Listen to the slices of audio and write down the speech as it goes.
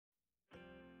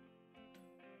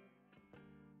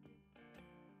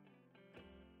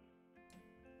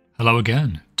Hello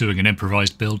again, doing an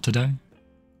improvised build today.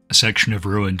 A section of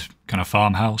ruined kind of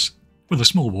farmhouse with a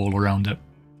small wall around it,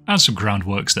 and some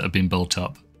groundworks that have been built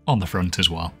up on the front as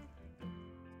well.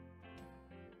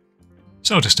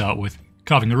 So to start with,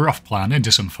 carving a rough plan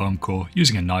into some foam core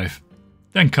using a knife,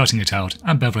 then cutting it out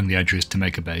and beveling the edges to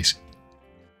make a base.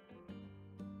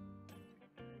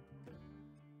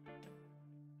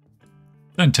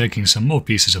 Then taking some more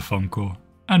pieces of foam core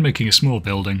and making a small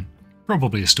building,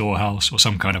 probably a storehouse or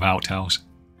some kind of outhouse.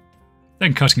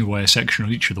 Then cutting away a section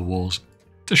on each of the walls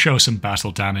to show some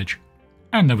battle damage,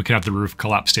 and then we can have the roof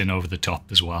collapsed in over the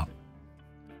top as well.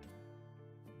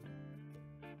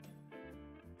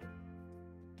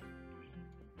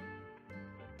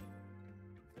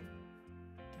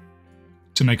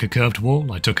 To make a curved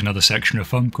wall, I took another section of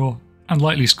foam core and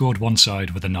lightly scored one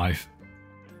side with a knife.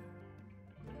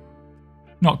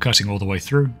 Not cutting all the way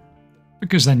through,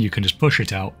 because then you can just push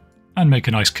it out and make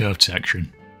a nice curved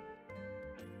section.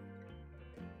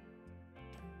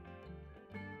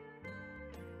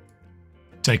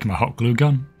 Taking my hot glue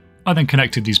gun, I then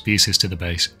connected these pieces to the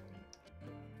base.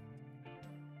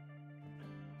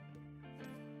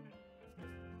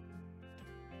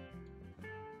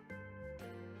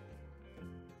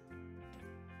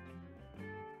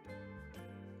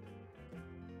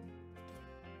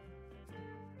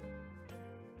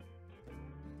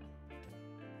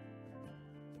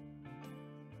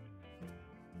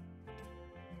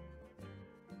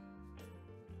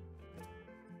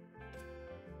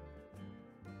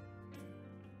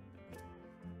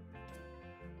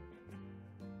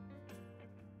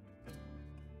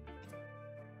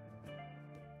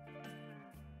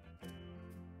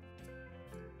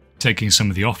 Taking some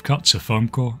of the offcuts of foam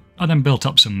core, I then built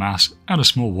up some mass and a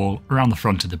small wall around the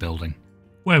front of the building,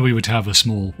 where we would have a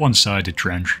small one-sided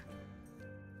trench.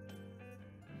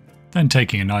 Then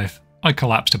taking a knife, I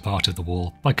collapsed a part of the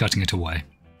wall by cutting it away.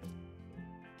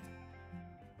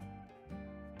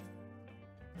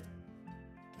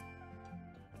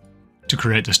 To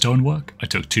create the stonework, I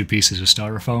took 2 pieces of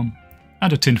styrofoam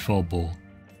and a tinfoil ball,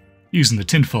 using the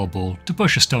tinfoil ball to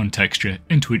push a stone texture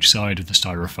into each side of the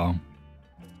styrofoam.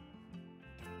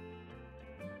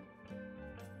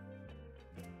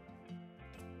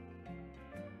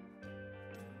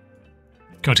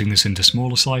 Cutting this into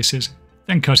smaller slices,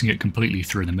 then cutting it completely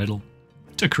through the middle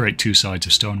to create 2 sides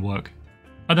of stonework.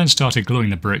 I then started gluing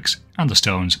the bricks and the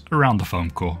stones around the foam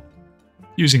core,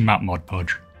 using matte Mod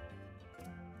Podge.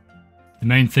 The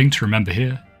main thing to remember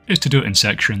here is to do it in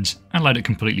sections and let it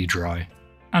completely dry,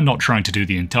 and not trying to do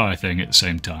the entire thing at the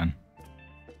same time.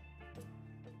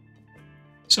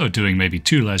 So doing maybe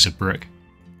 2 layers of brick,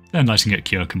 then letting it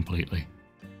cure completely.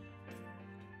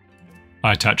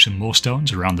 I attached some more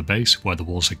stones around the base where the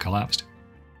walls had collapsed,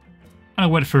 and I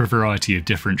went for a variety of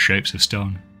different shapes of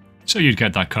stone, so you'd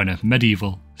get that kind of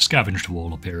medieval, scavenged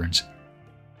wall appearance.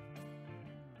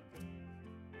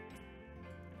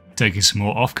 Taking some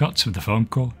more offcuts of the foam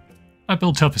core, I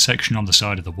built up a section on the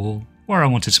side of the wall where I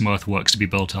wanted some earthworks to be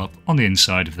built up on the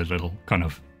inside of the little kind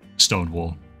of stone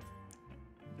wall.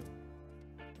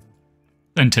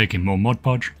 Then taking more Mod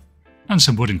Podge and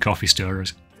some wooden coffee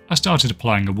stirrers, I started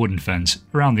applying a wooden fence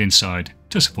around the inside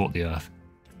to support the earth.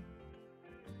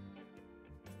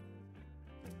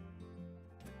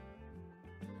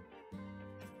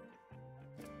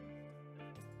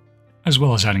 As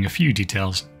well as adding a few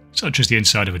details, such as the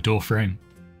inside of a door frame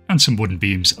and some wooden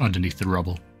beams underneath the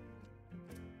rubble.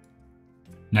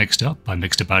 Next up, I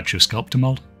mixed a batch of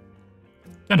Sculptamold,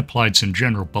 then applied some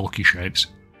general bulky shapes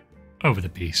over the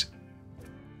piece,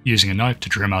 using a knife to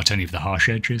trim out any of the harsh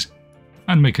edges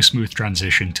and make a smooth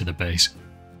transition to the base.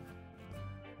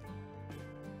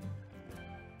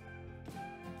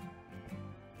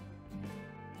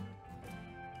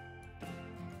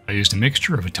 I used a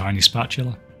mixture of a tiny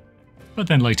spatula, but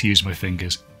then later used my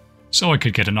fingers, so I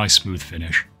could get a nice smooth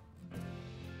finish.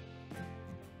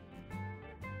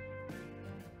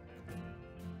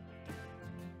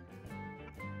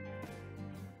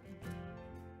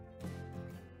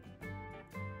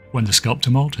 When the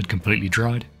Sculptamold had completely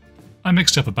dried, I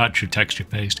mixed up a batch of texture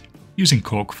paste using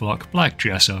cork flock, black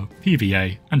gesso,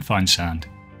 PVA and fine sand,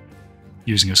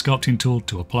 using a sculpting tool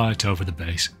to apply it over the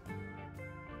base.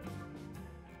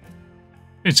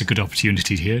 It's a good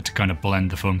opportunity here to kind of blend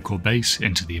the foam core base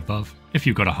into the above if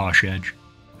you've got a harsh edge,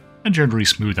 and generally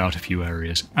smooth out a few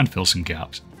areas and fill some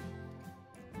gaps.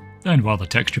 Then while the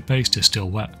texture paste is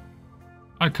still wet,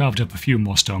 I carved up a few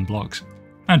more stone blocks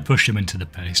and pushed them into the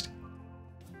paste.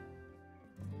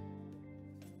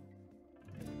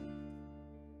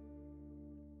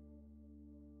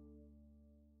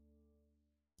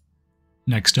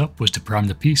 Next up was to prime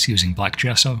the piece using black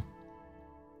gesso.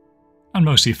 and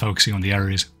mostly focusing on the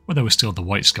areas where there was still the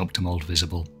white sculptor mould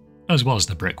visible, as well as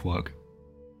the brickwork.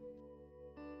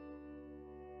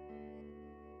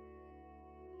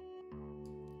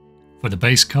 For the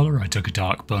base colour, I took a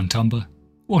dark burnt umber,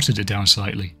 watered it down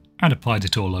slightly, and applied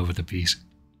it all over the piece,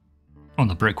 on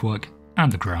the brickwork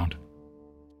and the ground.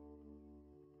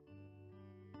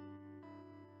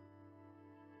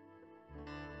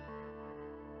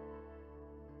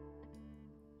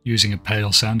 Using a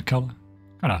pale sand colour,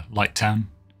 kind of light tan,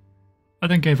 I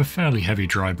then gave a fairly heavy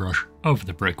dry brush over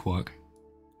the brickwork,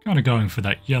 kind of going for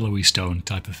that yellowy stone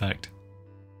type effect.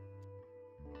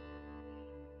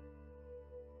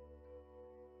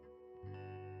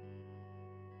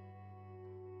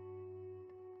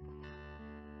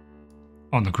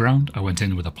 On the ground, I went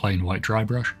in with a plain white dry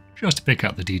brush, just to pick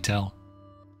out the detail,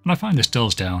 and I find this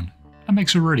dulls down and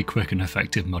makes a really quick and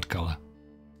effective mud colour.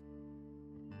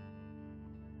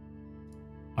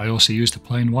 I also used the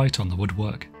plain white on the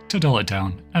woodwork to dull it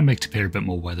down and make it appear a bit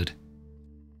more weathered.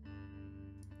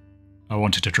 I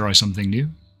wanted to try something new,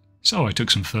 so I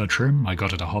took some fir trim I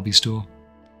got at a hobby store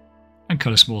and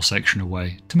cut a small section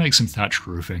away to make some thatched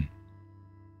roofing.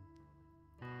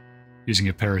 Using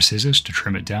a pair of scissors to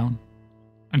trim it down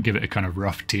and give it a kind of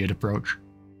rough tiered approach.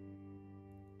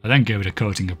 I then gave it a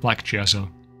coating of black gesso,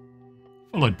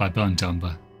 followed by burnt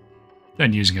umber,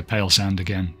 then using a pale sand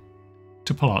again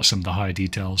to pull out some of the higher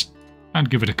details and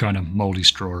give it a kind of mouldy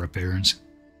straw appearance.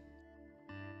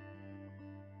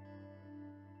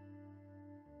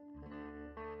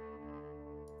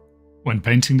 When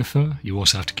painting the fur, you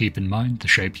also have to keep in mind the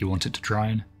shape you want it to dry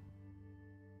in,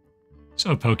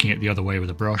 so poking it the other way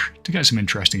with a brush to get some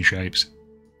interesting shapes,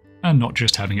 and not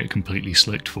just having it completely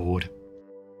slicked forward.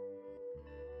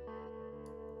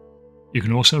 You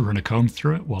can also run a comb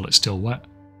through it while it's still wet,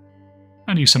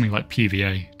 and use something like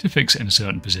PVA to fix it in a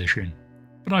certain position,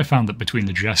 but I found that between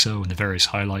the gesso and the various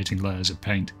highlighting layers of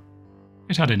paint,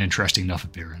 it had an interesting enough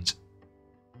appearance.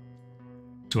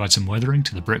 To add some weathering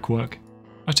to the brickwork,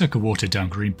 I took a watered down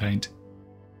green paint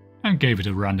and gave it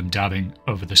a random dabbing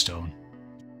over the stone.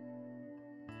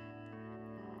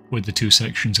 With the two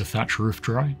sections of thatch roof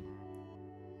dry,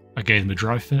 I gave them a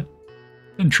dry fit,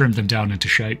 then trimmed them down into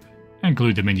shape and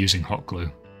glued them in using hot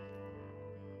glue.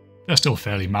 They're still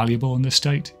fairly malleable in this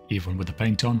state, even with the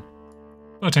paint on,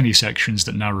 but any sections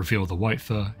that now reveal the white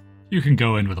fur, you can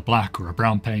go in with a black or a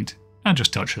brown paint and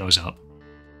just touch those up.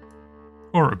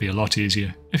 Or it would be a lot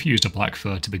easier if you used a black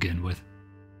fur to begin with.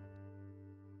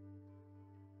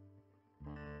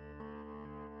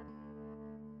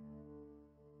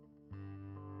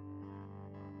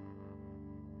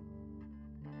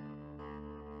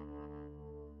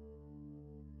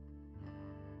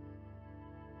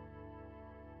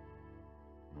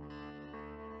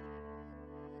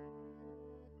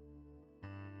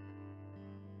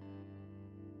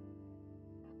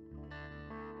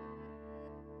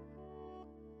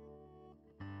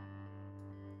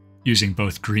 Using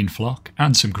both green flock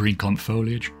and some green clump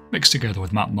foliage mixed together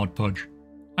with matte Mod Podge,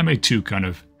 I made two kind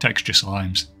of texture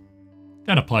slimes,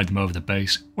 then applied them over the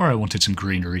base where I wanted some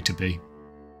greenery to be,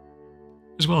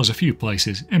 as well as a few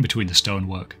places in between the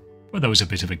stonework where there was a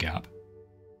bit of a gap.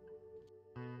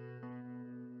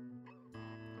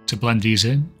 To blend these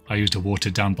in, I used a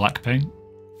watered down black paint,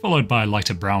 followed by a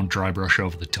lighter brown dry brush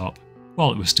over the top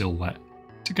while it was still wet,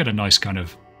 to get a nice kind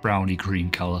of browny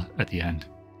green colour at the end.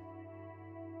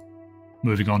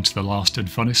 Moving on to the last and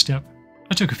funnest step,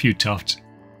 I took a few tufts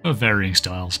of varying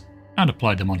styles and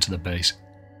applied them onto the base,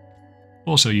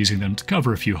 also using them to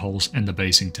cover a few holes in the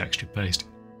basing texture paste.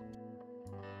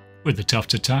 With the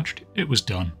tufts attached, it was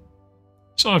done.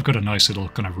 So I've got a nice little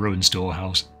kind of ruined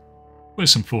storehouse with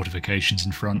some fortifications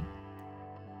in front.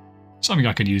 Something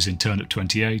I can use in Turnip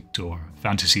 28 or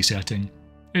fantasy setting.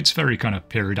 It's very kind of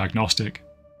period agnostic,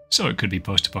 so it could be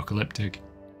post-apocalyptic,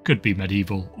 could be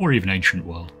medieval or even ancient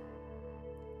world.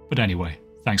 But anyway,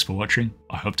 thanks for watching,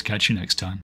 I hope to catch you next time.